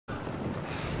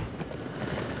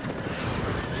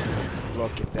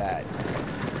Look at that.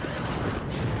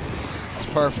 That's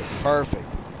perfect. Perfect.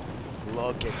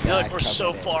 Look at that. I feel like we're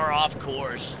so far off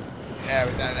course. Yeah,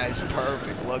 but that is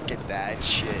perfect. Look at that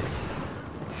shit.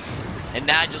 And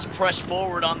now just press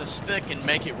forward on the stick and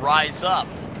make it rise up.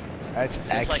 That's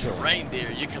excellent. It's like a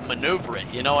reindeer. You can maneuver it.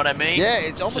 You know what I mean? Yeah,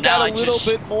 it's almost got a little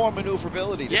bit more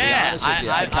maneuverability, to be honest with you.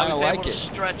 I kind of like it. I was able to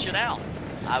stretch it out.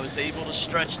 I was able to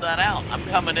stretch that out. I'm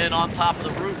coming in on top of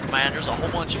the roof, man. There's a whole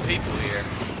bunch of people here.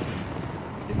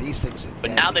 Yeah, these things are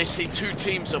But now they see 2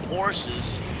 teams of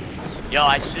horses. Yo,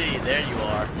 I see you. There you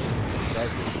are.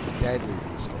 Deadly,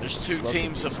 these things. There's 2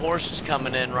 teams of horses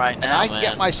coming in right now, and I can man.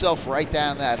 get myself right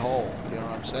down that hole. You know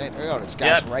what I'm saying? Oh, this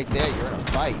guy's right there. You're in a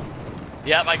fight.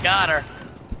 Yep, I got her.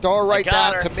 Throw it right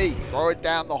down to me. Throw it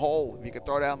down the hole. If you can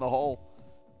throw down the hole.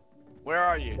 Where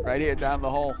are you? Right here, down the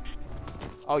hole.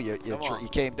 Oh, you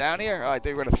came down here? Oh, I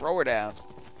think we're going to throw her down.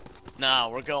 No,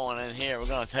 we're going in here. We're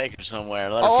going to take her somewhere.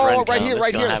 Let right here,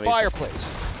 the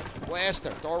fireplace. Blast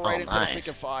her. Throw her right into the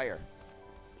freaking fire.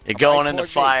 You're going in the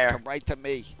fire. Come right to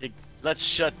me. Let's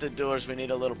shut the doors. We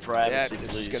need a little privacy, yeah, please.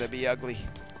 This is going to be ugly.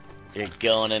 You're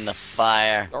going in the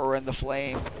fire. Throw her in the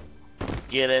flame.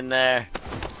 Get in there.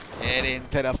 Get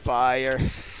into the fire.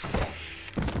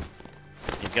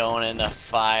 You're going in the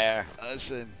fire.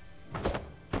 Listen.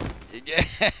 You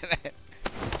get it.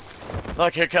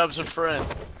 Look, here comes a friend.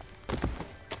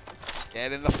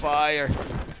 Get in the fire.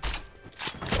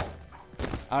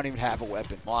 I don't even have a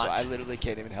weapon, Watch. so I literally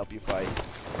can't even help you fight.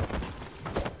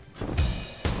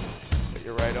 But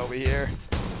you're right over here.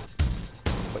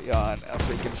 Put you on a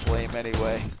freaking flame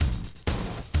anyway.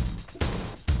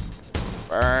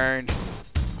 Burn.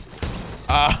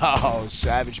 Oh,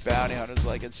 savage bounty hunters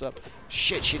like it's up.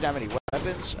 Shit, she didn't have any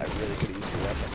weapons. I really could have used a weapon.